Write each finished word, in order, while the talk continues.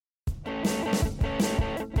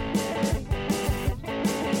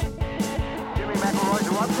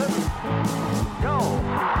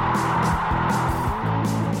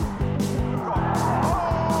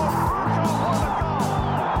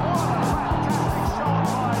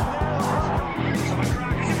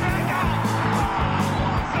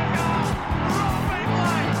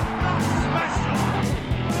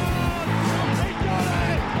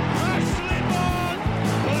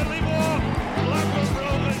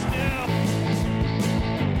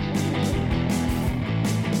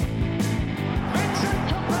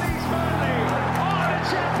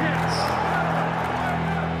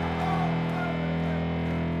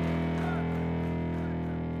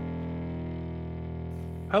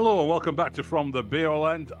Hello and welcome back to From the Be-All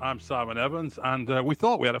End. I'm Simon Evans, and we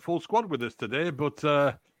thought we had a full squad with us today, but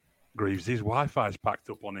Greaves' Wi-Fi's packed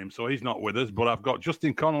up on him, so he's not with us. But I've got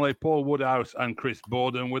Justin Connolly, Paul Woodhouse and Chris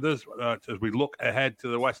Bowden with us as we look ahead to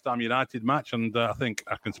the West Ham United match, and I think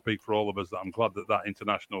I can speak for all of us that I'm glad that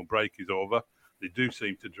international break is over. They do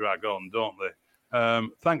seem to drag on, don't they?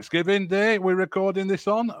 Thanksgiving Day we're recording this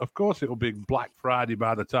on. Of course, it'll be Black Friday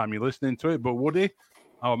by the time you're listening to it, but Woody,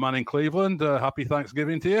 our man in Cleveland, happy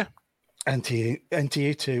Thanksgiving to you. And to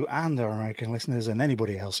you too, and our American listeners, and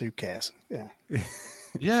anybody else who cares. Yeah,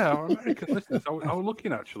 yeah, our American listeners. I was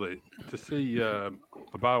looking actually to see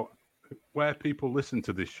about where people listen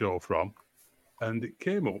to this show from, and it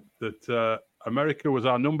came up that America was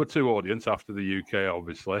our number 2 audience after the UK,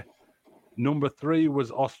 obviously. Number 3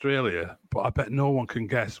 was Australia, but I bet no one can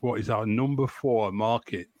guess what is our number 4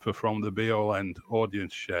 market for From the Be-All End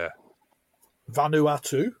audience share.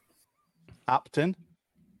 Vanuatu. Upton.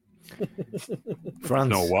 France.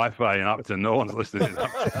 No Wi-Fi in Upton. No one's listening in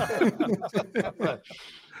Upton.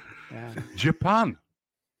 Yeah. Japan.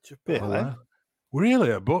 Yeah.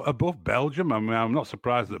 Really? Above Belgium? I mean, I'm not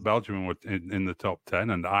surprised that Belgium were in the top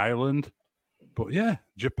 10 and Ireland. But yeah,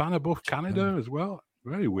 Japan above Canada as well.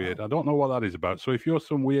 Very weird. I don't know what that is about. So if you're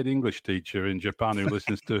some weird English teacher in Japan who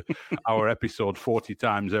listens to our episode 40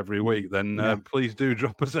 times every week, then please do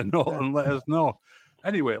drop us a note and let us know.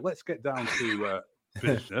 Anyway, let's get down to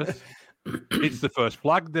business. It's the first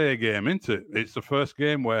Flag Day game, isn't it? It's the first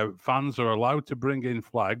game where fans are allowed to bring in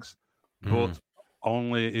flags, but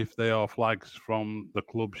only if they are flags from the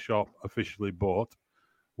club shop officially bought,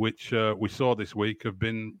 which we saw this week have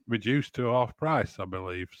been reduced to half price, I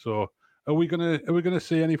believe. So are we gonna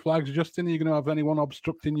see any flags, Justin? Are you gonna have anyone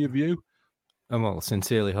obstructing your view? Well,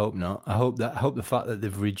 sincerely hope not. I hope the fact that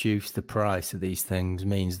they've reduced the price of these things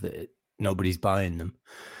means that nobody's buying them.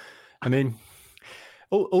 I mean,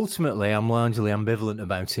 ultimately, I'm largely ambivalent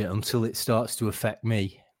about it until it starts to affect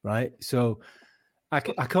me, right? So I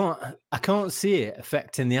can't see it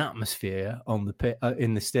affecting the atmosphere on the pit,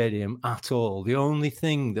 in the stadium at all. The only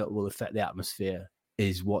thing that will affect the atmosphere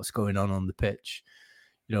is what's going on the pitch.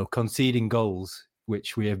 You know, conceding goals,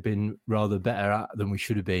 which we have been rather better at than we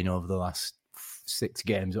should have been over the last 6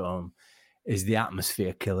 games at home, is the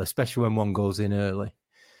atmosphere killer, especially when one goes in early.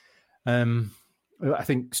 I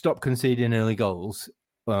think stop conceding early goals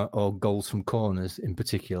or goals from corners in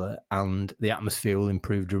particular, and the atmosphere will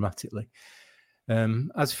improve dramatically.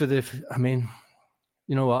 As for I mean,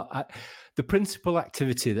 you know what? The principal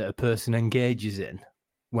activity that a person engages in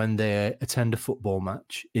when they attend a football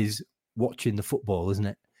match is watching the football, isn't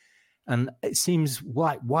it? And it seems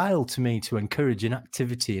like wild to me to encourage an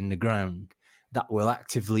activity in the ground that will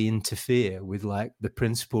actively interfere with like the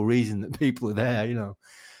principal reason that people are there, you know.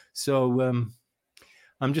 So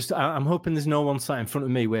I'm hoping there's no one sat in front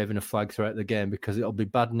of me waving a flag throughout the game, because it'll be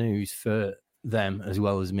bad news for them as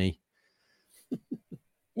well as me.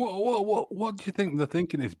 What do you think the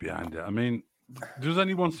thinking is behind it? I mean, does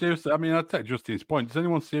anyone seriously? I mean, I take Justin's point. Does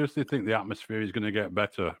anyone seriously think the atmosphere is going to get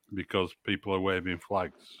better because people are waving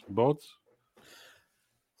flags? Bods?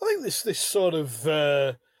 I think this sort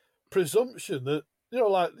of presumption that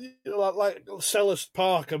like Selhurst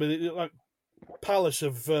Park. I mean, like Palace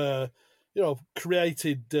have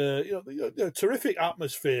created terrific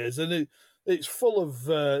atmospheres, and it's full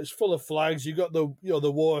of flags. You got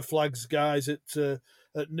the war flags guys at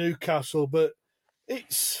Newcastle, but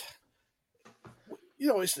it's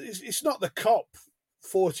not the COP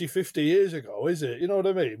 40, 50 years ago, is it? You know what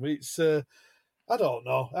I mean? It's I don't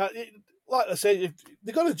know. Like I say,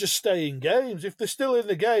 they've got to just stay in games. If they're still in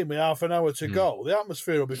the game with half an hour to go, the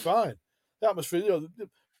atmosphere will be fine. The atmosphere,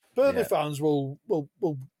 Burnley fans will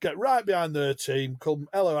get right behind their team, come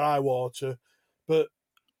hell or high water, but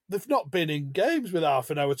they've not been in games with half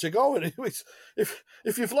an hour to go. And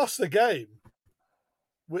if you've lost the game,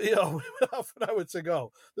 with half an hour to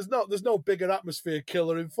go, there's no bigger atmosphere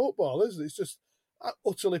killer in football, is it? It's just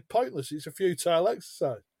utterly pointless. It's a futile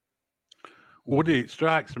exercise. Woody, it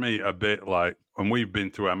strikes me a bit like, and we've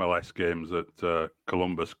been to MLS games at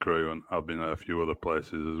Columbus Crew, and I've been at a few other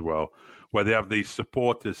places as well, where they have these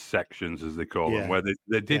supporters sections, as they call them, where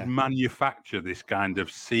they did manufacture this kind of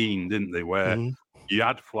scene, didn't they? Where you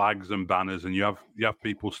had flags and banners, and you have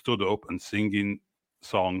people stood up and singing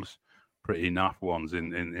songs, pretty naff ones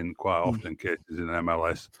in quite often cases in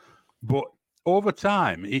MLS. But over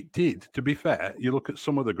time, it did, to be fair. You look at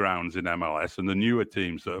some of the grounds in MLS and the newer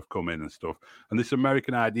teams that have come in and stuff, and this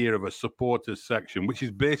American idea of a supporters section, which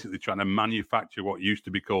is basically trying to manufacture what used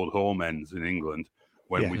to be called home ends in England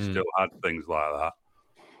when we still had things like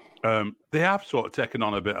that. They have sort of taken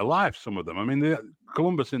on a bit of life, some of them. I mean,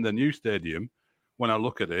 Columbus in the new stadium, when I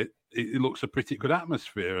look at it, it looks a pretty good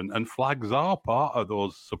atmosphere, and flags are part of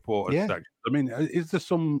those supporters sections. I mean, is there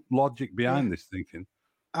some logic behind this thinking?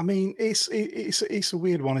 I mean, it's a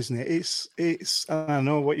weird one, isn't it? It's I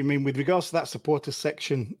know what you mean with regards to that supporters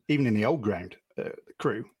section. Even in the old ground, the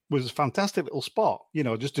Crew was a fantastic little spot. You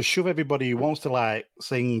know, just to shove everybody who wants to like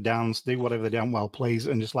sing, dance, do whatever they damn well please,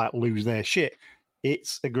 and just like lose their shit.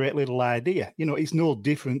 It's a great little idea. You know, it's no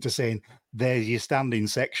different to saying there's your standing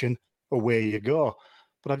section, away you go.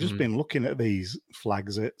 But I've just been looking at these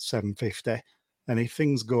flags at 750. And if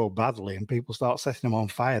things go badly and people start setting them on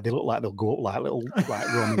fire, they look like they'll go up like little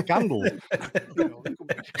Roman candles. You know,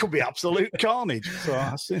 it could be absolute carnage. So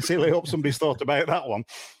I sincerely hope somebody's thought about that one.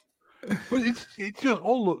 But it's just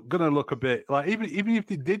all going to look a bit like even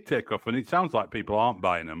if it did take off, and it sounds like people aren't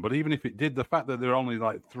buying them. But even if it did, the fact that there are only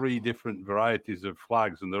like 3 different varieties of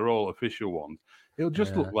flags and they're all official ones, it'll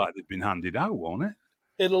just look like they've been handed out, won't it?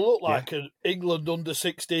 It'll look like an England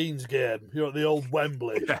under-16s game, you know, at the old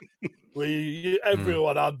Wembley. Where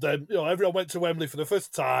everyone had them, you know, everyone went to Wembley for the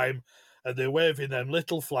first time, and they're waving them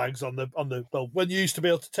little flags on the well, when you used to be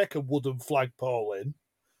able to take a wooden flagpole in,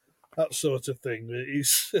 that sort of thing.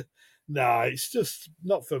 It's it's just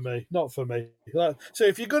not for me. So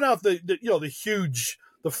if you're going to have the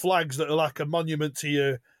flags that are like a monument to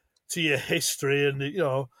your history, and you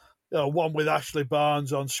know, one with Ashley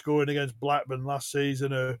Barnes on scoring against Blackburn last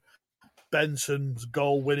season, or Benson's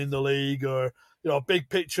goal winning the league, or a big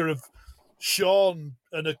picture of Sean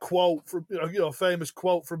and a quote from a famous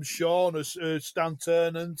quote from Sean or Stan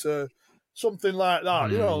Ternant, or something like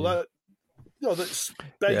that. That's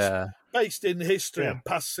based in history and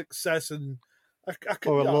past success, and a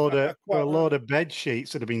load of bed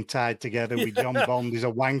sheets that have been tied together with John Bond is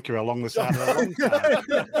a wanker along the side of the long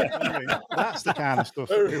side. That's the kind of stuff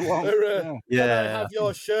that we want. Can I have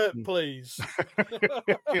your shirt, please?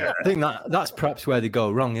 I think that's perhaps where they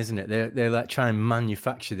go wrong, isn't it? They like try and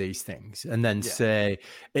manufacture these things and then say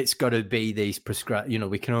it's got to be these prescribed. You know,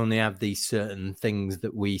 we can only have these certain things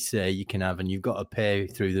that we say you can have, and you've got to pay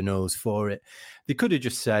through the nose for it. They could have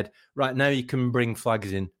just said, right now you can bring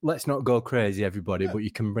flags in. Let's not go crazy, everybody, but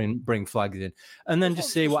you can bring flags in, and then just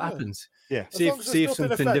see what happens. Yeah, see if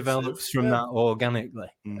something develops from that organically.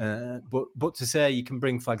 But to say you can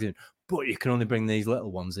bring flags in, but you can only bring these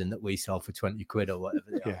little ones in that we sell for 20 quid or whatever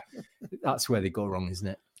they are. That's where they go wrong, isn't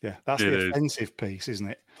it? Yeah, that's the offensive piece, isn't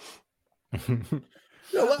it?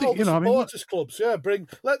 Let all the supporters clubs,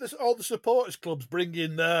 all the supporters clubs bring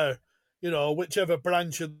in their, whichever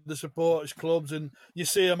branch of the supporters clubs, and you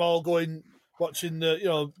see them all watching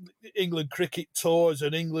the, England cricket tours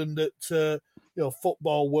and England at,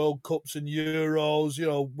 football World Cups and Euros,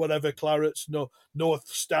 whatever clarets, North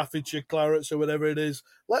Staffordshire clarets or whatever it is.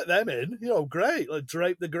 Let them in, great. Like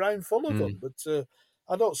drape the ground full of them. But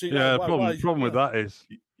I don't see. Yeah, the problem with that is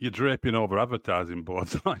you're draping over advertising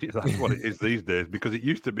boards. That's what it is these days. Because it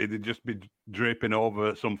used to be they'd just be draping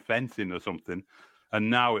over some fencing or something. And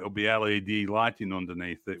now it'll be LED lighting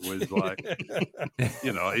underneath it with like,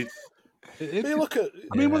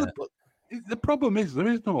 the problem is there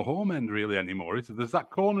is no home end really anymore. There's that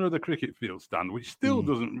corner of the cricket field stand, which still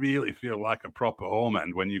doesn't really feel like a proper home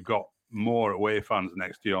end when you've got more away fans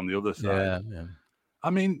next to you on the other side. Yeah.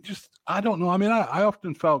 I mean, I don't know. I mean, I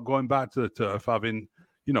often felt going back to the turf, having,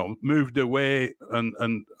 moved away,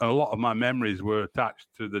 and a lot of my memories were attached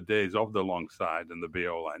to the days of the long side and the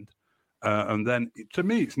BO end. And then, to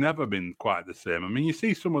me, it's never been quite the same. I mean, you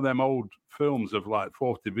see some of them old films of like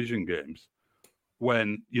 4th Division games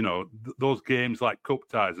when, those games like cup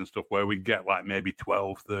ties and stuff where we get like maybe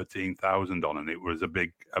 12, 13,000 on, and it was a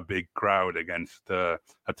big crowd against a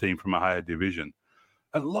team from a higher division.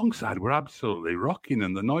 And Longside were absolutely rocking,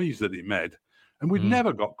 and the noise that it made. And we've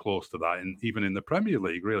never got close to that, even in the Premier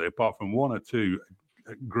League, really, apart from one or two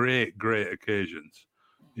great occasions,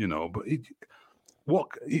 but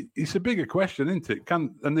it's a bigger question, isn't it?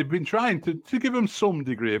 And they've been trying to give them some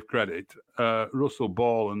degree of credit. Russell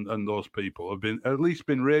Ball and those people have at least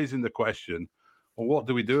been raising the question, well, what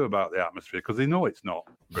do we do about the atmosphere? Because they know it's not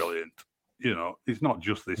brilliant. It's not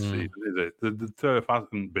just this season, is it? The turf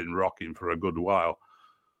hasn't been rocking for a good while.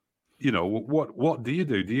 What do you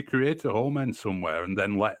do? Do you create a home end somewhere and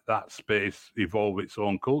then let that space evolve its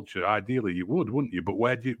own culture? Ideally, you would, wouldn't you? But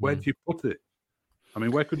where do you put it? I mean,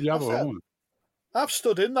 where could you have a home end? I've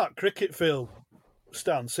stood in that cricket field,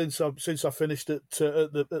 Stan, since I finished at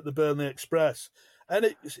the Burnley Express,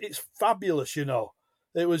 and it's fabulous.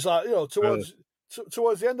 It was like towards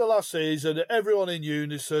the end of last season, everyone in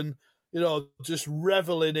unison, just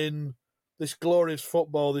reveling in this glorious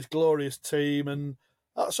football, this glorious team, and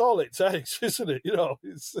that's all it takes, isn't it?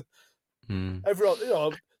 It's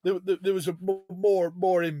everyone. there was a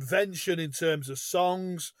more invention in terms of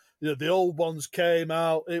songs. The old ones came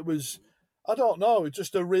out. It was, I don't know, it's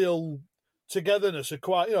just a real togetherness, a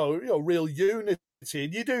quite real unity,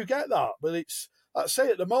 and you do get that. But it's, I'd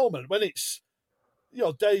say at the moment when it's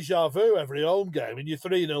deja vu every home game and you're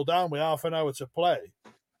 3-0 down with half an hour to play.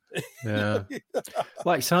 Yeah,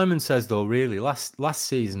 like Simon says though, really last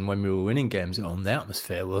season when we were winning games at home, the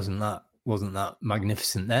atmosphere wasn't that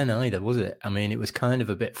magnificent then either, was it? I mean, it was kind of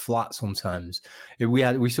a bit flat sometimes.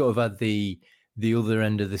 We sort of had the other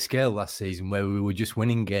end of the scale last season where we were just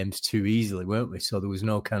winning games too easily, weren't we? So there was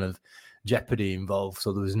no kind of jeopardy involved.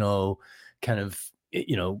 So there was no kind of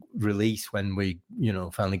release when we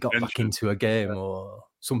finally got back into a game or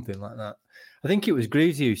something like that. I think it was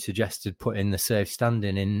Greaves who suggested putting the safe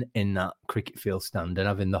standing in that cricket field stand and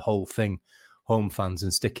having the whole thing home fans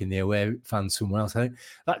and sticking the away fans somewhere else. I think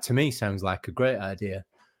that to me sounds like a great idea.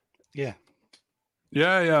 Yeah.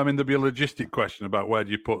 Yeah. I mean, there'd be a logistic question about where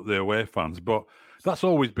do you put the away fans, but that's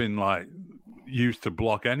always been like used to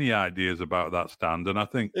block any ideas about that stand. And I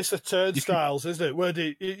think it's the turnstiles, isn't it? Where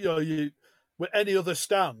do you with any other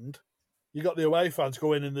stand, you got the away fans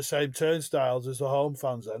going in the same turnstiles as the home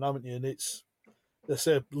fans, then, haven't you? And it's, they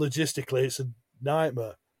say logistically, it's a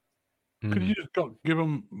nightmare. Could you just give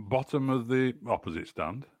them bottom of the opposite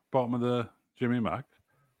stand, bottom of the Jimmy Mac?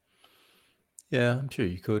 Yeah, I'm sure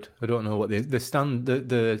you could. I don't know what the stand,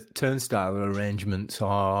 the turnstile arrangements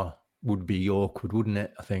would be awkward, wouldn't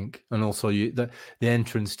it? I think, and also the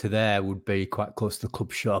entrance to there would be quite close to the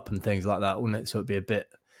club shop and things like that, wouldn't it? So it'd be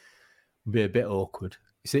a bit awkward.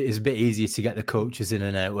 It's a bit easier to get the coaches in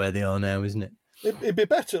and out where they are now, isn't it? It'd be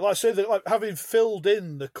better, like I say, that like having filled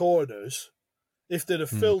in the corners. If they'd have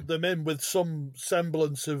filled them in with some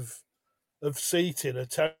semblance of seating, a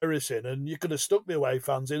terracing, and you could have stuck the away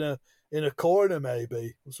fans in a corner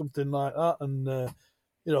maybe or something like that, and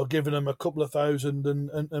given them a couple of thousand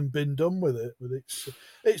and been done with it. But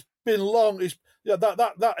it's been long.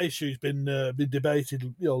 That issue's been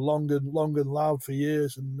debated long and loud for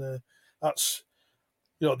years, and that's.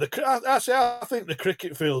 I think the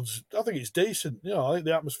cricket fields. I think it's decent. I think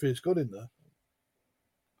the atmosphere's good in there.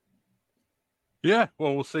 Yeah,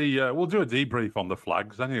 well, we'll see. We'll do a debrief on the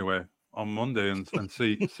flags anyway on Monday and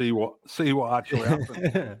see what actually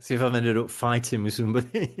happened. See if I've ended up fighting with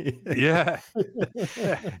somebody. Yeah. Let's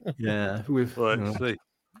see.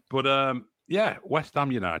 But West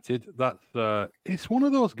Ham United. That's it's one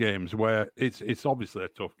of those games where it's obviously a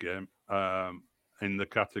tough game. In the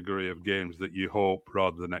category of games that you hope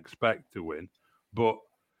rather than expect to win, but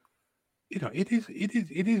it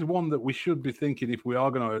is one that we should be thinking if we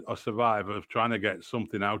are going to survive of trying to get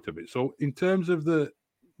something out of it. So in terms of the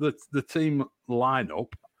team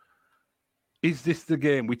lineup, is this the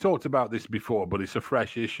game? We talked about this before, but it's a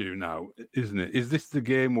fresh issue now, isn't it? Is this the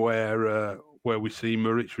game where we see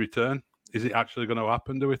Muric return? Is it actually going to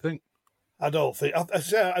happen? Do we think? I don't think. I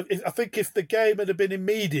think if the game had been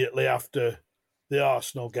immediately after the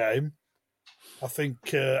Arsenal game, I mean,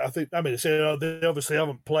 they obviously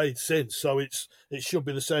haven't played since, so it should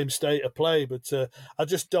be the same state of play. But I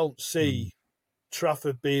just don't see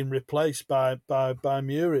Trafford being replaced by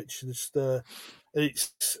Muric.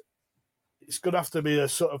 It's going to have to be a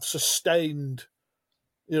sort of sustained,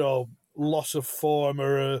 loss of form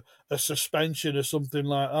or a suspension or something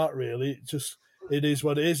like that. Really, it is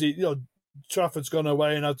what it is. Trafford's gone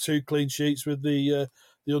away and had 2 clean sheets with the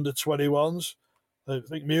under-21s. I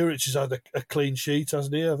think Muric has had a clean sheet,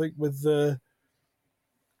 hasn't he? I think with.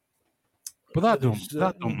 But that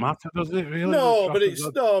don't matter, does it? Really? But it's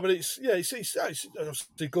obviously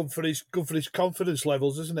good for his confidence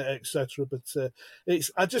levels, isn't it, etc. But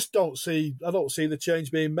I don't see the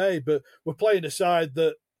change being made. But we're playing a side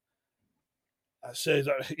that I say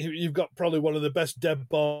that you've got probably one of the best dead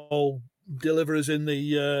ball deliverers in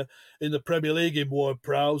the Premier League in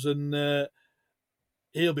Ward-Prowse, and.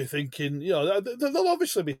 He'll be thinking, they'll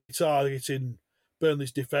obviously be targeting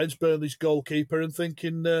Burnley's defence, Burnley's goalkeeper, and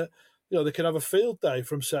thinking, they can have a field day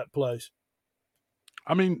from set plays.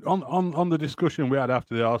 I mean, on the discussion we had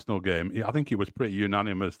after the Arsenal game, I think it was pretty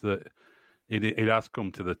unanimous that it has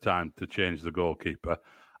come to the time to change the goalkeeper.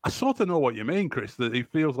 I sort of know what you mean, Chris, that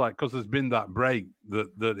it feels like because there's been that break that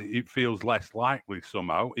it feels less likely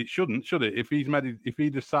somehow. It shouldn't, should it? If he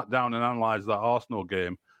just sat down and analysed that Arsenal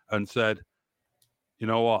game and said, you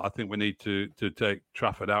know what? I think we need to take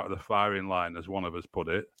Trafford out of the firing line, as one of us put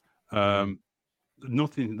it.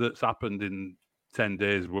 Nothing that's happened in 10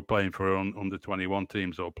 days, we're playing for under-21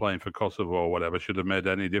 teams or playing for Kosovo or whatever, should have made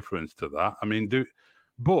any difference to that. I mean,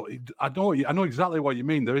 But I know exactly what you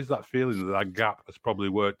mean. There is that feeling that gap has probably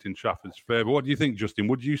worked in Trafford's favour. What do you think, Justin?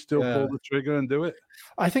 Would you still pull the trigger and do it?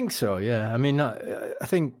 I think so. Yeah. I mean, I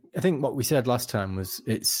think what we said last time was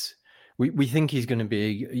we think he's going to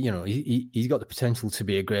be. He's got the potential to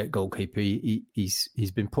be a great goalkeeper.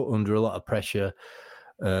 He's been put under a lot of pressure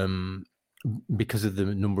because of the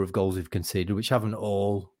number of goals we've conceded, which haven't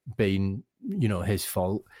all been his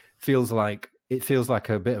fault. It feels like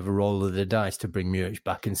a bit of a roll of the dice to bring Muric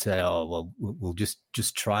back and say, "Oh, well, we'll just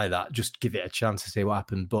try that, just give it a chance to see what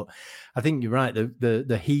happened." But I think you're right.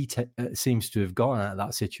 The heat seems to have gone out of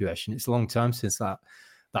that situation. It's a long time since that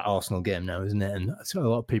Arsenal game now, isn't it? And so a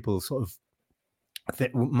lot of people sort of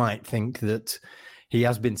might think that he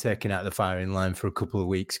has been taken out of the firing line for a couple of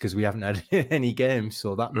weeks because we haven't had any games.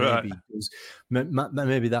 So that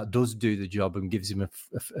maybe that does do the job and gives him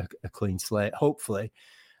a clean slate. Hopefully.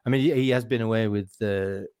 I mean, he has been away with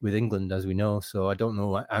England, as we know, so I don't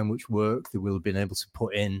know how much work they will have been able to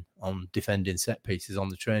put in on defending set pieces on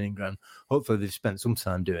the training ground. Hopefully, they've spent some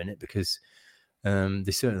time doing it because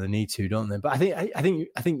they certainly need to, don't they? But I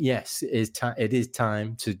think yes, it is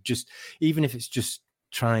time to just, even if it's just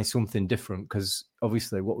trying something different, because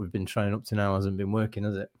obviously what we've been trying up to now hasn't been working,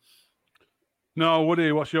 has it? No,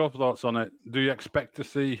 Woody, what's your thoughts on it? Do you expect to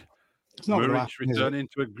see Muric return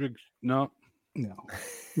into a good? No.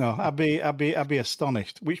 No, I'd be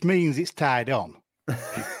astonished. Which means it's tied on. You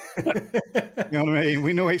know what I mean?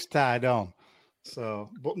 We know it's tied on.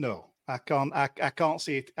 So, but no, I can't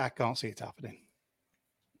see it. I can't see it happening.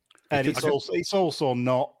 And it's also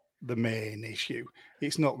not the main issue.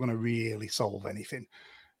 It's not going to really solve anything.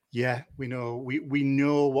 Yeah, we know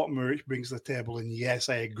what Muric brings to the table, and yes,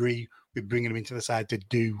 I agree with bringing him into the side to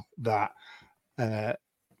do that.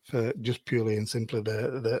 For just purely and simply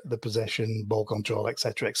the possession, ball control,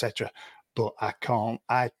 etc. But I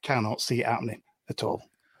cannot see it happening at all.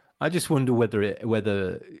 I just wonder whether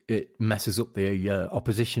it messes up the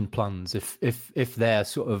opposition plans if their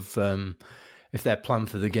sort of if their plan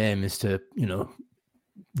for the game is to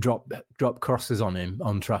drop crosses on him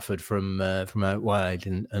on Trafford from out wide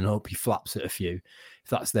and hope he flaps it a few. If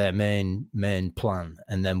that's their main plan,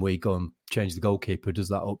 and then we go and change the goalkeeper, does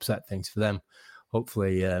that upset things for them?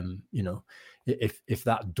 Hopefully, if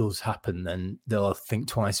that does happen, then they'll think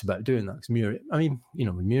twice about doing that. Because Muric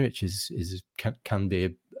can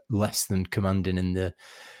be less than commanding in the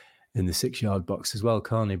 6-yard box as well,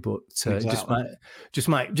 can't he? But exactly. just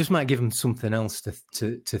might give them something else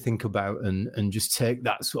to think about and just take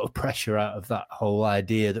that sort of pressure out of that whole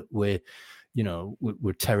idea that we're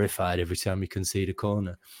terrified every time we concede a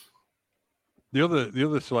corner. The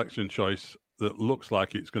other selection choice that looks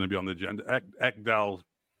like it's going to be on the agenda. Ekdal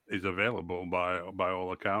is available by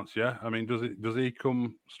all accounts. Yeah, I mean, does he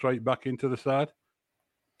come straight back into the side?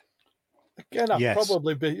 Again, I'd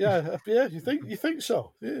probably be. Yeah. You think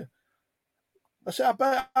so? Yeah.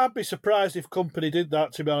 I'd be surprised if Company did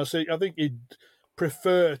that. To be honest, I think he'd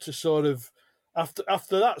prefer to sort of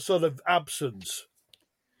after that sort of absence.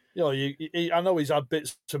 I know he's had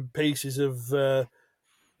bits and pieces of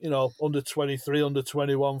under 23, under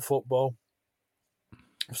 21 football.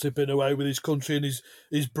 He's been away with his country and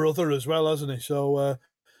his brother as well, hasn't he? So,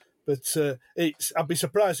 I'd be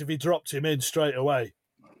surprised if he dropped him in straight away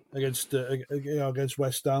against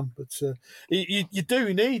West Ham. But you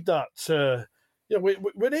do need that.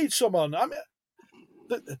 We need someone. I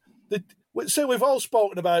mean, we've all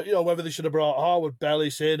spoken about whether they should have brought Harwood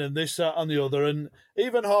Bellis in and this, that, and the other. And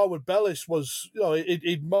even Harwood Bellis was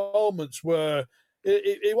in moments where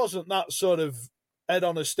he wasn't that sort of head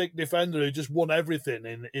on a stick defender who just won everything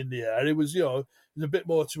in the air. It was there's a bit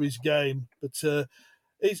more to his game. But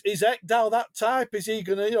is Ekdal that type? Is he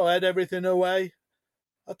going to head everything away?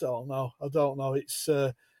 I don't know. It's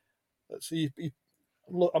let's see.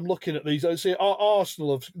 I'm looking at these. I see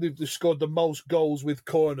Arsenal they've scored the most goals with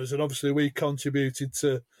corners, and obviously we contributed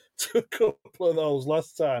to a couple of those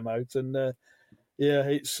last time out. And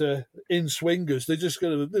it's in swingers. They're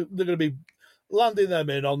going to be landing them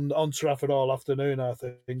in on Trafford all afternoon, I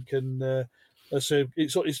think. And it's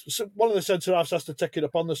one of the centre halves has to take it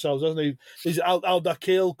upon themselves, hasn't he?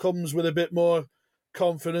 Al-Dakhil comes with a bit more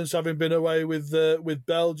confidence, having been away with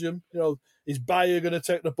Belgium. Is Bayer going to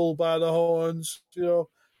take the bull by the horns?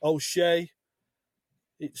 O'Shea.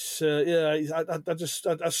 It's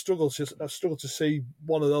I struggle to see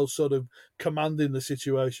one of those sort of commanding the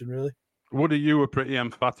situation, really. Woody, you were pretty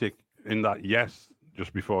emphatic in that yes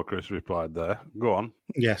just before Chris replied there. Go on.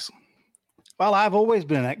 Yes. Well, I've always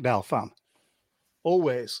been an Ekdal fan.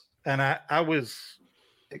 Always. And I was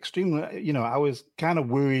extremely, I was kind of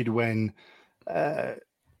worried when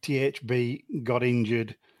THB got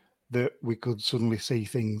injured that we could suddenly see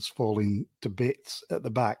things falling to bits at the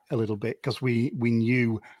back a little bit, because we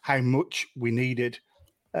knew how much we needed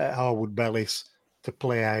Harwood Bellis to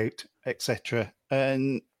play out, etc.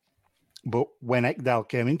 But when Ekdal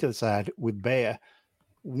came into the side with Bayer,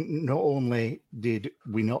 not only did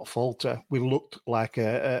we not falter, we looked like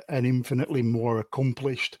an infinitely more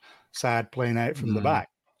accomplished side playing out from the back.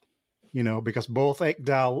 Because both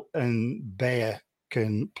Ekdal and Bayer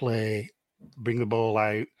can play, bring the ball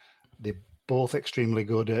out. They're both extremely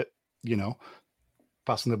good at,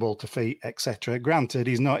 passing the ball to feet, etc. Granted,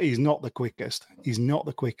 he's not the quickest.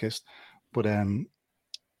 But I'm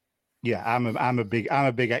a big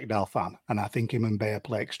Ekdal fan, and I think him and Bayer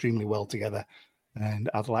play extremely well together. And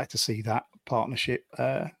I'd like to see that partnership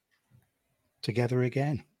together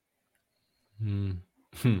again.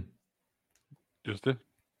 Justin?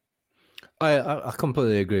 I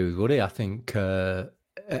completely agree with Woody. I think that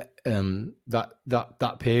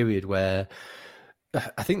period where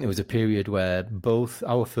I think there was a period where both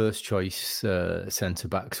our first choice centre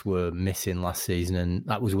backs were missing last season, and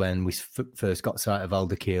that was when we first got sight of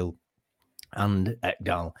Alderkiel and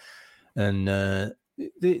Ekdal, and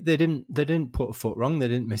they didn't put a foot wrong. They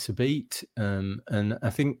didn't miss a beat, and I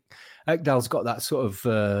think Ekdal's got that sort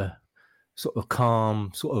of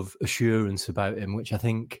calm, sort of assurance about him, which I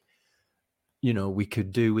think, we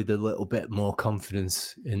could do with a little bit more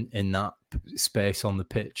confidence in that space on the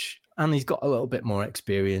pitch. And he's got a little bit more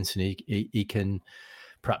experience, and he can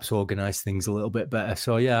perhaps organise things a little bit better.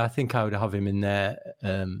 So, yeah, I think I would have him in there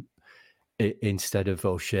instead of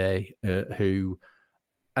O'Shea, who,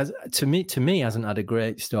 to me, hasn't had a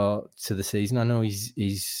great start to the season. I know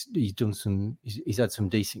he's had some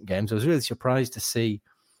decent games. I was really surprised to see.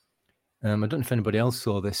 I don't know if anybody else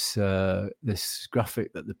saw this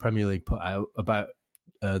graphic that the Premier League put out about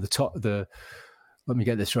let me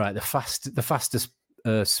get this right, the fastest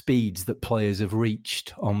speeds that players have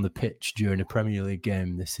reached on the pitch during a Premier League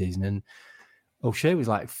game this season, and O'Shea was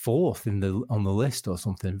like fourth on the list or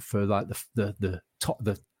something for like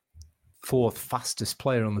the fourth fastest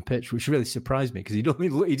player on the pitch, which really surprised me because he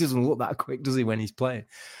doesn't look that quick, does he, when he's playing?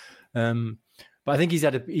 But I think he's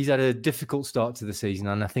had a difficult start to the season,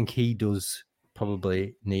 and I think he does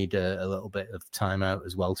probably need a little bit of time out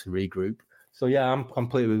as well to regroup. So yeah, I'm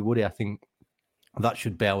completely with Woody. I think that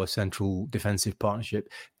should be our central defensive partnership.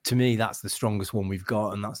 To me, that's the strongest one we've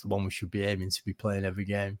got, and that's the one we should be aiming to be playing every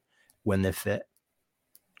game when they're fit.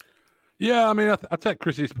 Yeah, I mean, I take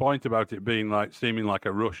Chris's point about it being seeming like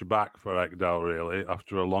a rush back for Ekdal, really,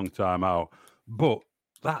 after a long time out. But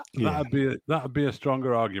that'd be a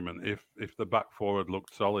stronger argument if the back four had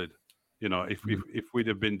looked solid. If we'd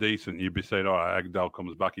have been decent, you'd be saying, all right, Ekdal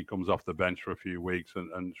comes back, he comes off the bench for a few weeks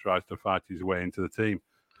and tries to fight his way into the team.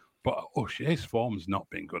 But O'Shea's form's not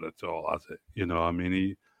been good at all, has it?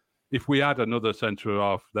 If we had another centre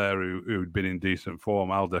half there who'd been in decent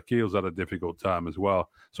form, Alderkiel's had a difficult time as well.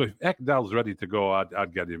 So if Ekdal's ready to go,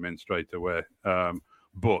 I'd get him in straight away.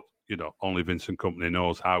 But only Vincent Kompany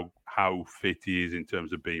knows how fit he is in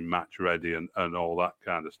terms of being match ready and all that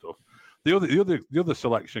kind of stuff. The other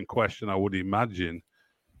selection question I would imagine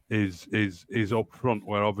is up front,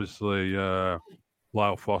 where obviously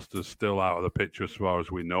Lyle Foster's still out of the picture as far as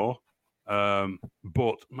we know.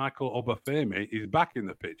 But Michael Obafemi is back in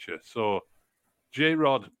the picture. So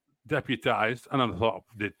J-Rod deputised, and I thought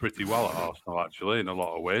did pretty well at Arsenal actually in a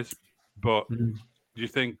lot of ways. But do you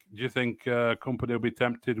think Kompany will be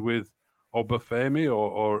tempted with Obafemi,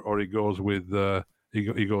 or he goes with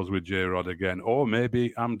he goes with J-Rod again, or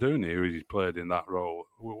maybe Amdouni, who he's played in that role?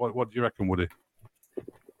 What do you reckon, Woody?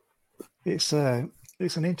 It's an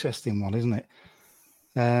interesting one, isn't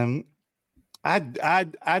it?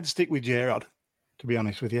 I'd stick with J-Rod, to be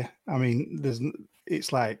honest with you. I mean,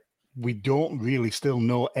 it's like we don't really still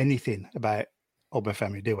know anything about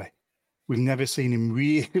Obafemi, do we? We've never seen him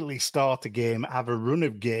really start a game, have a run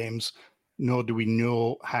of games, nor do we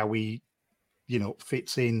know how he,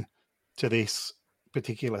 fits in to this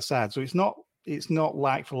particular side. So it's not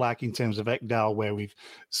like for like in terms of Ekdal, where we've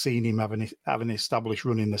seen him have an established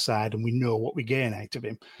run in the side and we know what we gain out of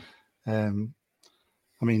him.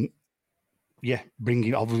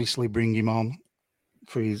 Bring him on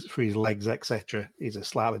for his legs, etc. He's a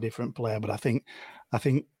slightly different player, but I think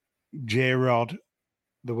J-Rod,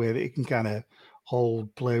 the way that he can kind of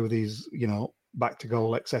play with his, back to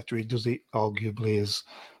goal, etc. He does it arguably as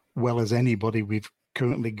well as anybody we've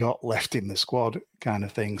currently got left in the squad, kind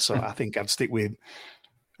of thing. So I think I'd stick with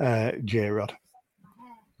J-Rod.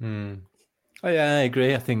 Oh, yeah, I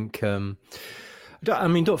agree. I think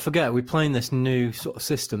Don't forget, we're playing this new sort of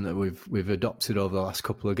system that we've adopted over the last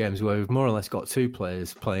couple of games, where we've more or less got two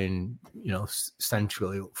players playing,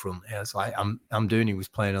 centrally up front. Yeah, it's like Amdouni was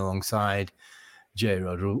playing alongside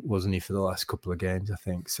J-Rod, wasn't he, for the last couple of games, I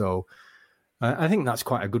think. So I think that's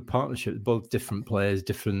quite a good partnership. Both different players,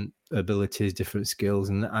 different abilities, different skills,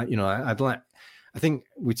 and I think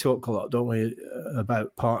we talk a lot, don't we,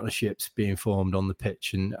 about partnerships being formed on the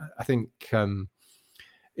pitch, and I think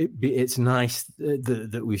it's nice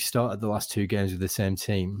that we've started the last two games with the same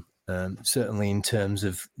team. Certainly in terms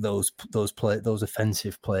of those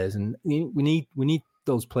offensive players, and we need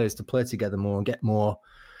those players to play together more and get more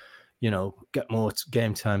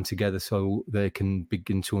game time together, so they can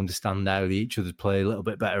begin to understand how each other play a little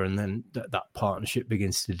bit better, and then that partnership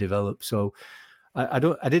begins to develop. So I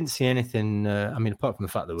didn't see anything. Apart from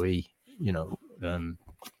the fact that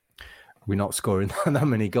we're not scoring that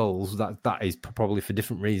many goals. That is probably for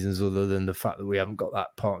different reasons, other than the fact that we haven't got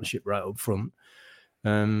that partnership right up front.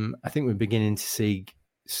 I think we're beginning to see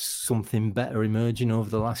something better emerging over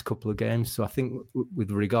the last couple of games. So I think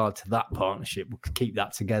with regard to that partnership, we could keep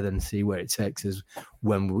that together and see where it takes us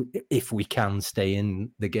if we can stay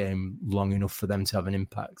in the game long enough for them to have an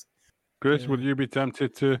impact. Chris, would you be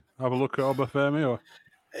tempted to have a look at Obafemi? Or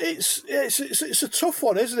it's a tough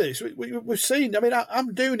one, isn't it? We've seen.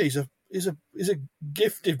 Amdouni is a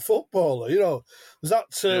gifted footballer. There's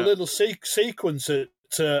that little sequence at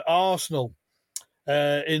Arsenal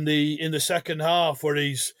in the second half where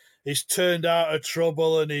he's turned out of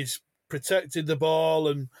trouble and he's protected the ball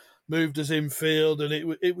and moved us infield, and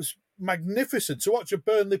it was magnificent to watch a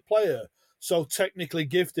Burnley player so technically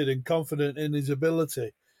gifted and confident in his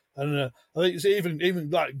ability. And I think it's even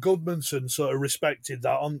like Goodmanson sort of respected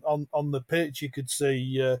that on the pitch. You could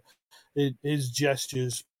see his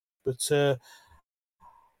gestures, but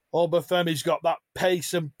Obafemi's got that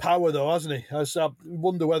pace and power, though, hasn't he? I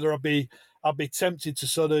wonder whether I'd be tempted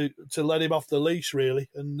to let him off the leash, really.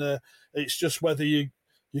 And it's just whether you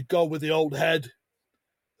go with the old head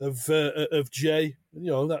of Jay,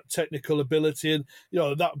 that technical ability, and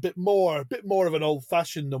that bit more of an old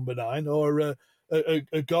fashioned number 9, or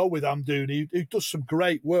a go with Amdouni, who does some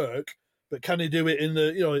great work, but can he do it in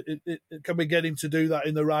the can we get him to do that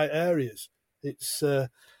in the right areas? It's a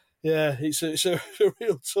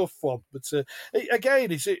real tough one. But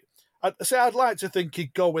again, I'd like to think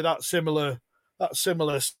he'd go with that similar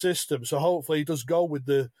system. So hopefully he does go with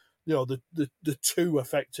the two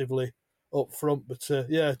effectively up front. But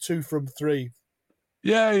 2 from 3.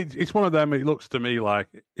 Yeah, it's one of them. It looks to me like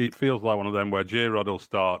it feels like one of them where J-Rod will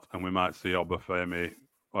start and we might see Obafemi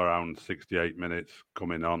around 68 minutes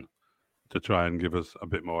coming on to try and give us a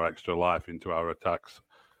bit more extra life into our attacks.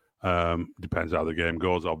 Depends how the game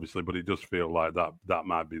goes, obviously, but it does feel like that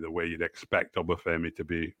might be the way you'd expect Obafemi to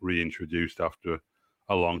be reintroduced after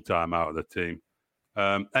a long time out of the team.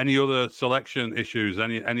 Any other selection issues?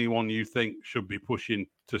 Anyone you think should be pushing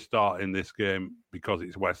to start in this game because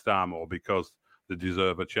it's West Ham or because they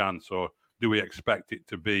deserve a chance, or do we expect it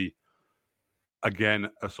to be again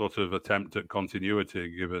a sort of attempt at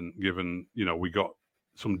continuity? Given we got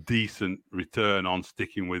some decent return on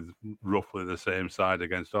sticking with roughly the same side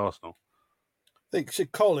against Arsenal. I think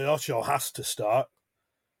Koleosho has to start,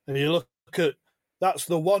 and you look at that's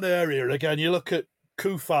the one area again. You look at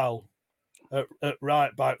Kufal at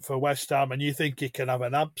right back for West Ham, and you think he can have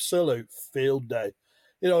an absolute field day.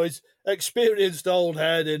 He's experienced old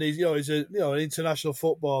head, and he's an international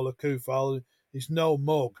footballer. Kufal, he's no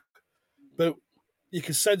mug, but you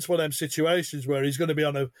can sense one of them situations where he's going to be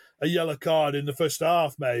on a yellow card in the first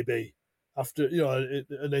half, maybe after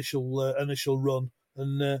initial run.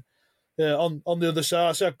 And on the other side,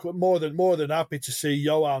 I said more than happy to see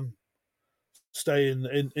Johan stay in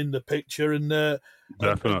the picture and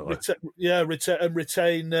definitely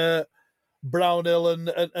retain Brownhill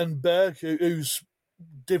and Berg, who's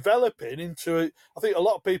developing into I think a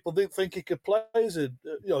lot of people didn't think he could play as a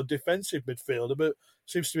defensive midfielder, but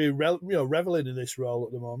seems to be reveling in this role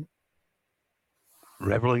at the moment.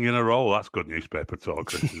 Reveling in a role, that's good newspaper talk,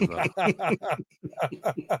 Chris, isn't that?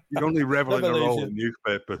 You only revel in a role in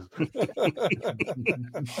newspapers.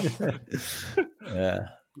 Yeah.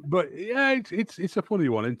 But yeah, it's a funny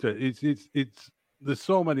one, isn't it? It's there's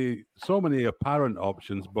so many apparent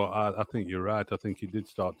options, but I think you're right. I think he did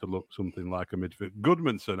start to look something like a midfield.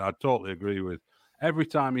 Goodmanson, I totally agree with. Every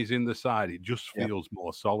time he's in the side, it just feels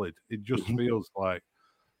more solid. It just feels like,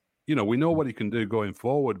 we know what he can do going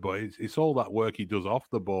forward, but it's all that work he does off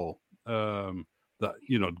the ball that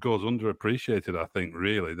goes underappreciated. I think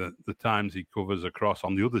really the times he covers across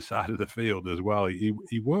on the other side of the field as well.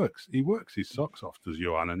 He works his socks off, does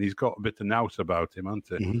Johan, and he's got a bit of nous about him, hasn't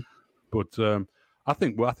he? But I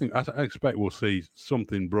expect we'll see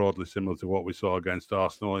something broadly similar to what we saw against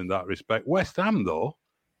Arsenal in that respect. West Ham, though,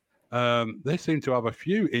 they seem to have a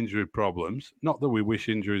few injury problems. Not that we wish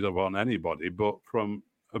injuries upon anybody, but from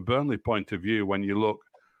a Burnley point of view, when you look,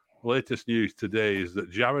 latest news today is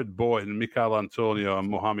that Jared Boyton, Michail Antonio, and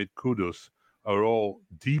Mohamed Kudus are all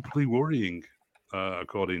deeply worrying,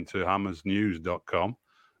 according to hammersnews.com.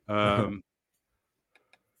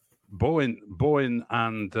 Bowen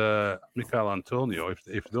and Michail Antonio,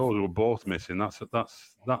 if those were both missing,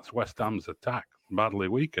 that's West Ham's attack badly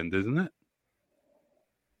weakened, isn't it?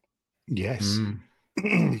 Yes,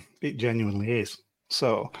 it genuinely is.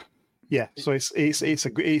 So, yeah, so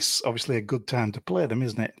it's obviously a good time to play them,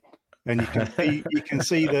 isn't it? And you can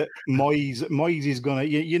see that Moyes is gonna,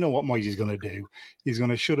 you know what Moyes is gonna do? He's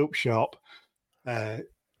gonna shut up shop,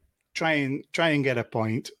 try and get a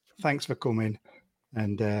point. Thanks for coming,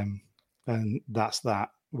 and that's that.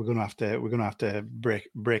 We're gonna have to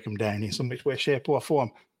break them down in some way, shape, or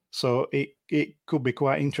form. So it could be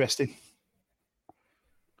quite interesting.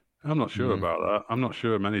 I'm not sure about that. I'm not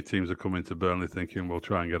sure many teams are coming to Burnley thinking we'll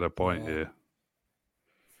try and get a point here.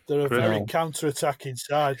 They're a very counter-attacking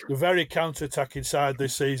side. They're very counter-attacking side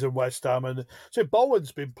this season, West Ham. And so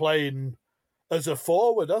Bowen's been playing as a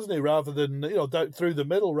forward, hasn't he? Rather than down through the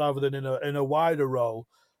middle, rather than in a wider role.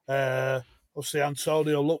 Obviously,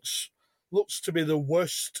 Antonio looks to be the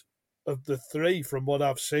worst of the three from what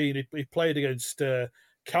I've seen. He played against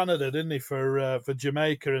Canada, didn't he, for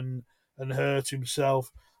Jamaica and hurt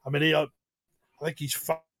himself. I mean, I think he's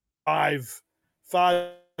five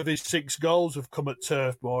of his 6 goals have come at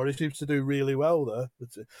Turf Moor. He seems to do really well there. But,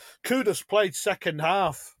 Kudus played second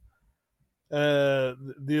half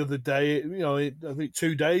the other day. I think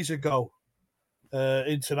 2 days ago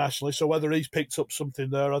internationally. So whether he's picked up something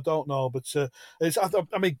there, I don't know. But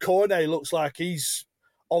Cornet looks like he's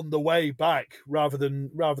on the way back rather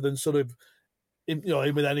than sort of him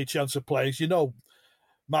with any chance of playing.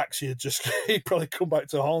 Maxi he'd probably come back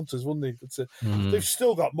to haunt us, wouldn't he? But they've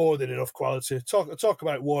still got more than enough quality. Talk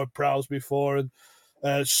about Ward-Prowse before, and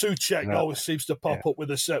Souček always seems to pop up with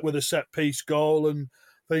a set piece goal and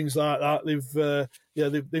things like that.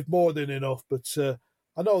 They've more than enough. But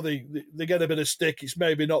I know they get a bit of stick. It's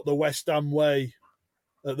maybe not the West Ham way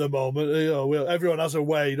at the moment. Everyone has a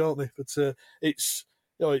way, don't they? But it's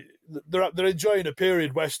they're enjoying a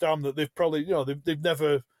period, West Ham, that they've probably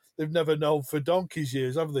they've never known for donkey's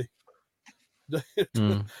years, have they?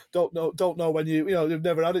 Don't know when they've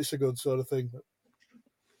never had it so good, sort of thing.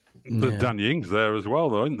 There's Dan Ings there as well,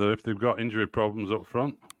 though, isn't there? If they've got injury problems up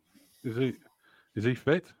front, is he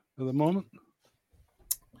fit at the moment?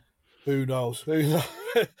 Who knows?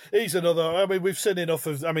 He's another. I mean, we've seen enough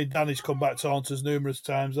of. I mean, Danny's come back to haunt us numerous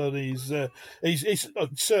times, and he's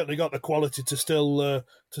certainly got the quality to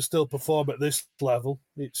still perform at this level.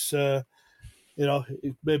 It's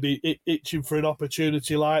maybe itching for an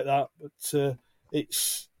opportunity like that, but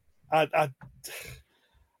it's I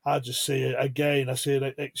just see it again. I see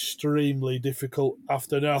it extremely difficult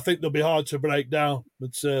afternoon. I think they'll be hard to break down,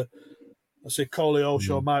 but I see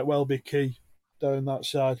Koleosho might well be key down that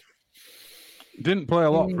side. Didn't play a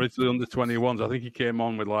lot for Italy under 21s. I think he came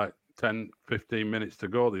on with like 10, 15 minutes to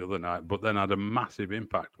go the other night, but then had a massive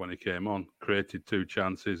impact when he came on, created 2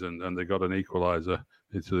 chances, and they got an equaliser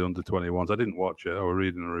into the under 21s. I didn't watch it. I was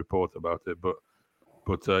reading a report about it, but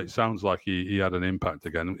it sounds like he had an impact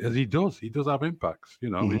again, as he does. He does have impacts.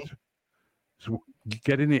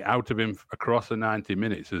 Getting it out of him across the 90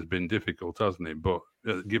 minutes has been difficult, hasn't it? But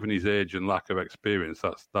given his age and lack of experience,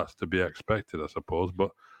 that's to be expected, I suppose.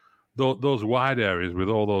 But those wide areas with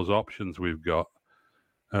all those options we've got,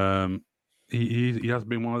 he has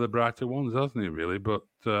been one of the brighter ones, hasn't he? Really, but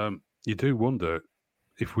you do wonder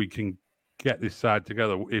if we can get this side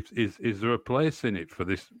together. Is there a place in it for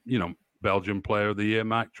this, Belgian Player of the Year,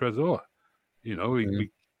 Mike Trésor?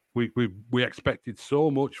 We expected so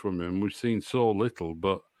much from him. We've seen so little,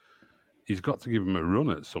 but he's got to give him a run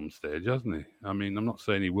at some stage, hasn't he? I mean, I'm not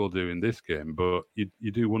saying he will do in this game, but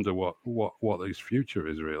you do wonder what his future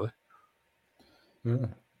is, really. Yeah.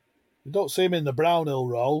 You don't see him in the Brownhill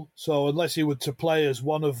role, so unless he were to play as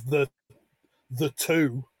one of the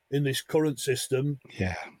two in this current system,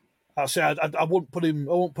 I wouldn't put him.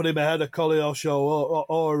 I won't put him ahead of Koleosho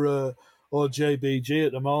or JBG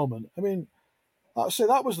at the moment. I mean, I'd say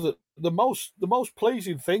that was the most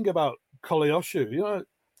pleasing thing about Koleosho.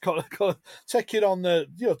 Taking on the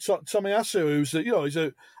Tomiyasu, who's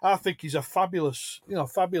I think he's a fabulous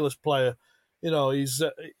player.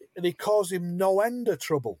 And he caused him no end of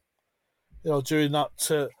trouble. During that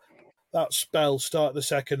spell, start the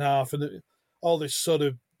second half, and all this sort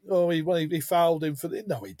of he fouled him for the...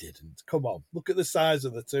 No, he didn't. Come on, look at the size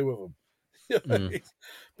of the two of them.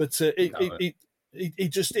 But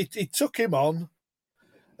he took him on,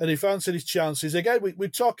 and he fancied his chances. Again, we're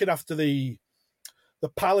talking after the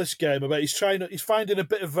Palace game about he's finding a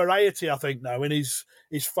bit of variety, I think, now in his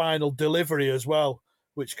final delivery as well,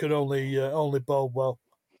 which can only bode well.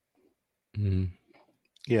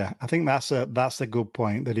 Yeah, I think that's a good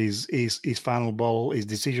point. That his final ball, his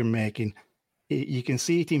decision making, you can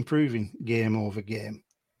see it improving game over game,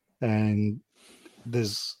 and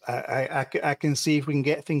I can see if we can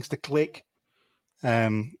get things to click,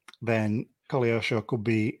 then Koleosho could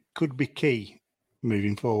be key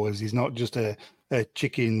moving forwards. He's not just a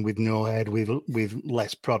chicken with no head with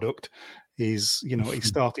less product. He's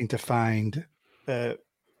starting to find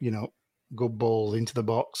good balls into the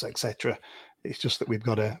box, etc. It's just that we've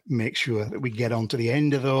got to make sure that we get on to the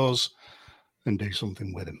end of those and do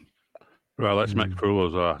something with them. Right, let's make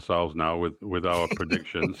fools of ourselves now with our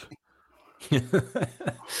predictions.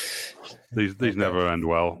 These never end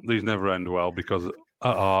well. These never end well because at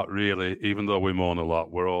heart, really, even though we moan a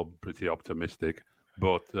lot, we're all pretty optimistic.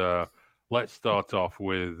 But let's start off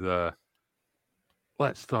with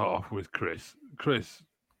Chris. Chris,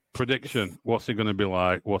 prediction. What's it going to be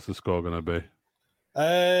like? What's the score going to be?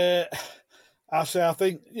 I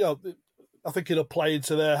think it'll play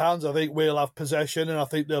into their hands. I think we'll have possession, and I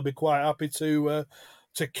think they'll be quite happy to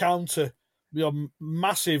counter.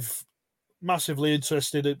 Massively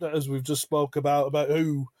interested, as we've just spoke about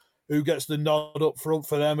who gets the nod up front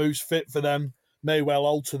for them, who's fit for them. May well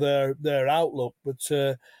alter their outlook,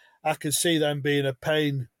 but I can see them being a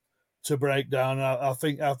pain to break down. I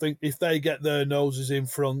think if they get their noses in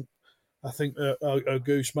front, I think a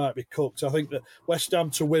goose might be cooked. I think that West Ham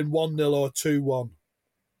to win 1-0 or 2-1.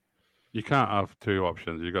 You can't have two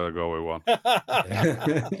options. You got to go with one.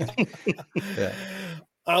 Yeah.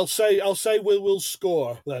 I'll say we'll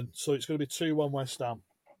score then. So it's going to be 2-1 West Ham.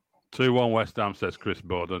 2-1 West Ham, says Chris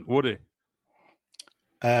Bowden. Woody?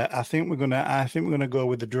 I think we're gonna go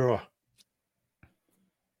with the draw.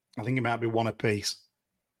 I think it might be one apiece.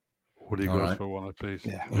 Woody goes for one apiece.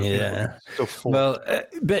 Yeah. Well,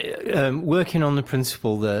 but working on the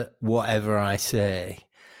principle that whatever I say,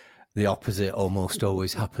 the opposite almost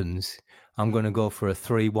always happens. I'm going to go for a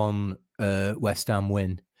 3-1 West Ham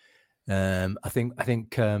win. I think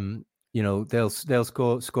they'll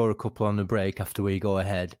score a couple on the break after we go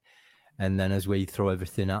ahead, and then as we throw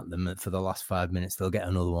everything at them for the last 5 minutes, they'll get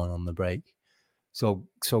another one on the break. So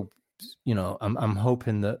I'm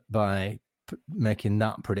hoping that by making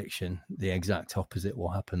that prediction, the exact opposite will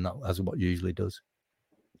happen. That as what usually does.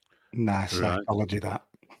 Nice psychology, that.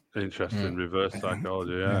 Interesting reverse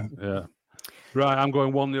psychology. Yeah. Right, I'm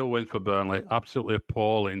going 1-0 win for Burnley. Absolutely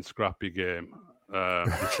appalling, scrappy game.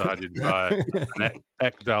 Decided by an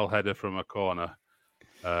Ekdal header from a corner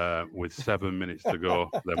with 7 minutes to go.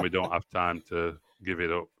 Then we don't have time to give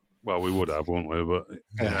it up. Well, we would have, wouldn't we? But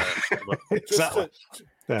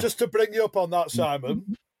just to bring you up on that,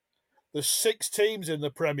 Simon, there's 6 teams in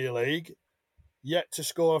the Premier League yet to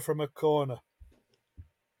score from a corner.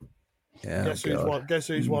 Yeah, guess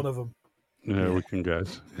who's one of them? Yeah, we can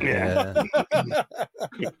guess. Yeah.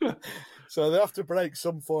 So they have to break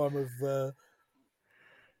some form of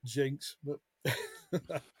jinx, but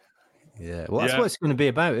yeah, well, that's what it's going to be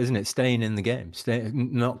about, isn't it? Staying in the game,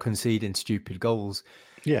 not conceding stupid goals.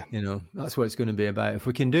 Yeah, that's what it's going to be about. If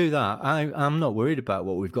we can do that, I'm not worried about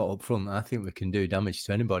what we've got up front. I think we can do damage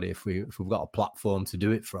to anybody if we've got a platform to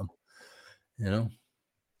do it from. Yeah,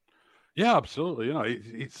 absolutely.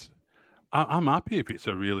 It's. I'm happy if it's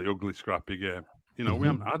a really ugly, scrappy game. We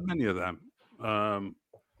haven't had many of them. And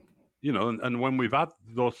when we've had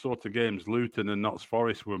those sort of games, Luton and Notts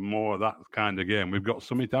Forest were more that kind of game. We've got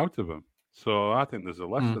something out of them. So I think there's a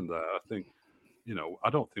lesson there. I think, I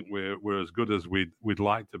don't think we're as good as we'd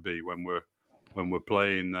like to be when we're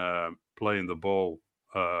playing the ball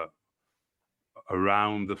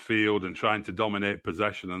around the field and trying to dominate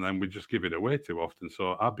possession, and then we just give it away too often.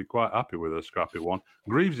 So I'd be quite happy with a scrappy one.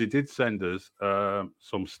 Greavesy did send us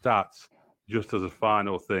some stats just as a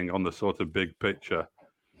final thing on the sort of big picture.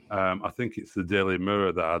 I think it's the Daily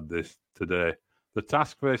Mirror that had this today. The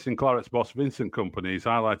task facing Claret's boss Vincent Kompany is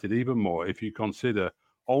highlighted even more if you consider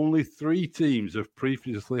only 3 teams have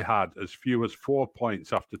previously had as few as 4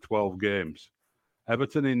 points after 12 games.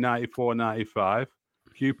 Everton in 94-95,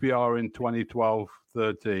 QPR in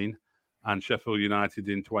 2012-13, and Sheffield United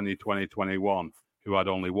in 2020-21, who had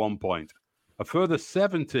only 1 point. A further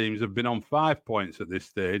 7 teams have been on 5 points at this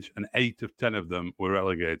stage, and 8 of 10 of them were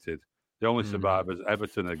relegated. The only survivors,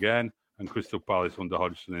 Everton again, and Crystal Palace under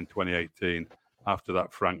Hodgson in 2018. after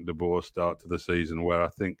that Frank de Boer start to the season, where I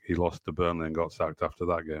think he lost to Burnley and got sacked after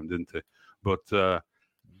that game, didn't he? But the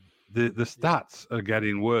stats are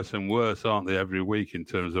getting worse and worse, aren't they, every week in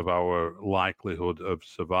terms of our likelihood of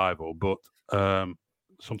survival. But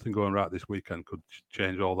something going right this weekend could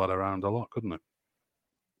change all that around a lot, couldn't it?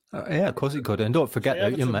 Yeah, of course it could. And don't forget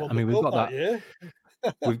that, I mean, we've got that.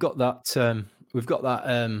 We've got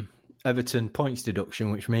that Everton points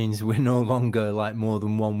deduction, which means we're no longer like more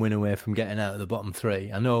than one win away from getting out of the bottom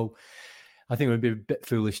three. I think it would be a bit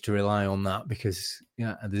foolish to rely on that because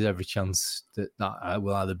there's every chance that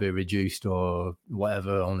will either be reduced or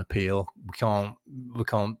whatever on appeal. We can't.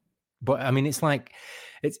 But I mean, it's like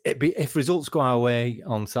if results go our way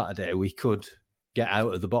on Saturday, we could get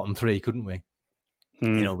out of the bottom three, couldn't we?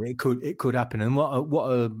 You know, it could happen, and what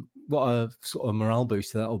a sort of morale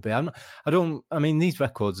booster that will be. I mean, these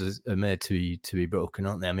records are made to be broken,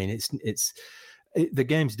 aren't they? I mean, the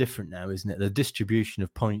game's different now, isn't it? The distribution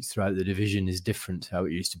of points throughout the division is different to how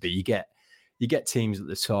it used to be. You get teams at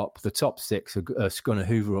the top. The top six are going to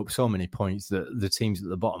hoover up so many points that the teams at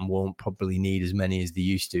the bottom won't probably need as many as they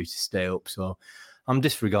used to stay up. So I'm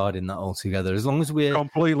disregarding that altogether. As long as we're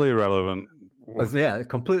completely irrelevant. Yeah,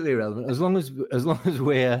 completely irrelevant. As long as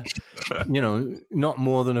we're, not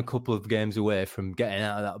more than a couple of games away from getting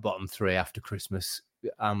out of that bottom three after Christmas,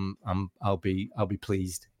 I'll be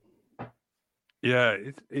pleased. Yeah,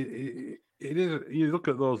 it is. You look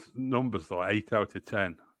at those numbers though, 8 out of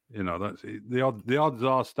 10. You know, that's the odds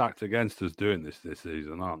are stacked against us doing this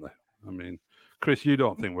season, aren't they? I mean, Chris, you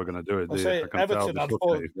don't think we're going to do it, do you?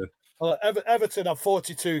 Everton had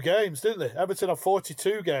 42 games, didn't they? Everton had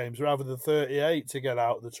 42 games rather than 38 to get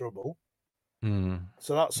out of the trouble.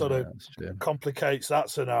 So that sort of complicates that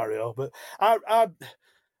scenario. But I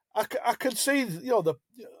can see,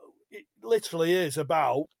 it literally is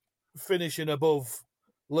about finishing above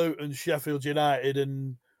Luton, Sheffield United,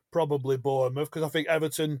 and probably Bournemouth, because I think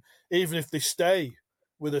Everton, even if they stay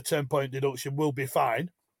with a 10-point deduction, will be fine.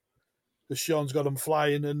 Because Sean's got them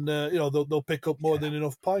flying, and they'll pick up more than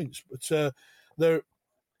enough points. But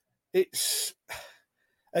it's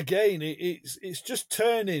just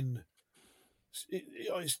turning.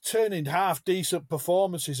 It's turning half decent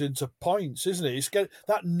performances into points, isn't it? It's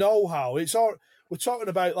that know-how. We're talking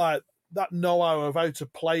about like that know-how of how to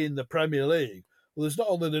play in the Premier League. Well, there's not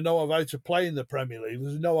only the know-how of how to play in the Premier League,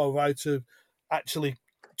 there's the know-how of how to actually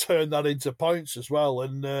turn that into points as well.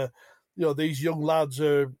 And these young lads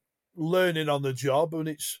are learning on the job, and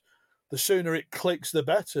it's the sooner it clicks, the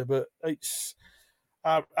better. But it's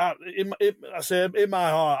in my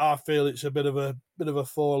heart, I feel it's a bit of a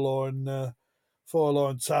forlorn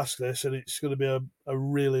task, this, and it's going to be a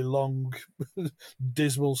really long,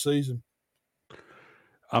 dismal season.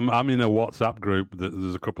 I'm in a WhatsApp group that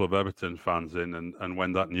there's a couple of Everton fans in, and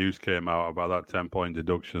when that news came out about that 10-point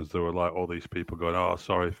deductions, there were like all these people going, "Oh,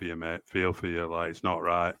 sorry for you, mate. Feel for you. Like, it's not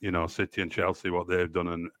right. City and Chelsea, what they've done,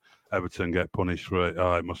 and Everton get punished for it.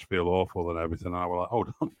 Oh, it must feel awful and everything." And I was like,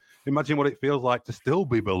 "Hold on. Imagine what it feels like to still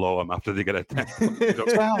be below them after they get a 10-point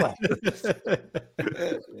deduction."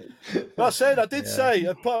 I did say,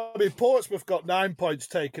 Portsmouth got 9 points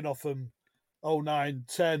taken off them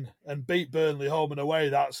 09-10 and beat Burnley home and away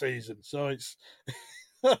that season. So it's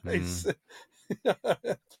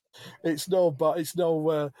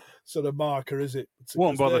no sort of marker, is it?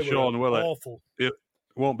 Won't bother Sean, will it? Awful. It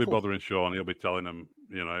won't be bothering Sean. He'll be telling them,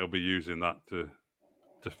 he'll be using that to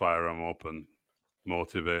fire them up and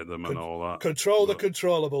motivate them and all that. Control the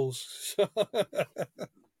controllables.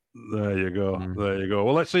 There you go. There you go.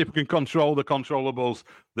 Well, let's see if we can control the controllables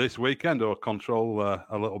this weekend, or control a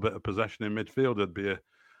little bit of possession in midfield. It'd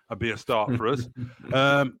be a start for us.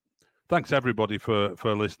 Thanks everybody for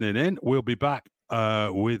listening in. We'll be back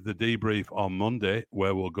with the debrief on Monday,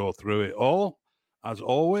 where we'll go through it all, as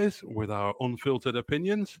always, with our unfiltered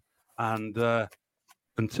opinions. And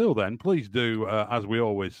until then, please do, as we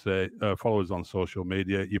always say, follow us on social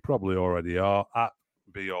media. You probably already are, at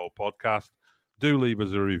BO Podcast. Do leave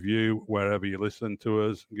us a review wherever you listen to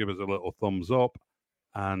us. Give us a little thumbs up.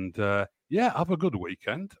 And, have a good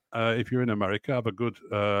weekend. If you're in America, have a good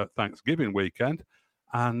Thanksgiving weekend.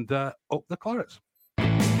 And up the Clarets.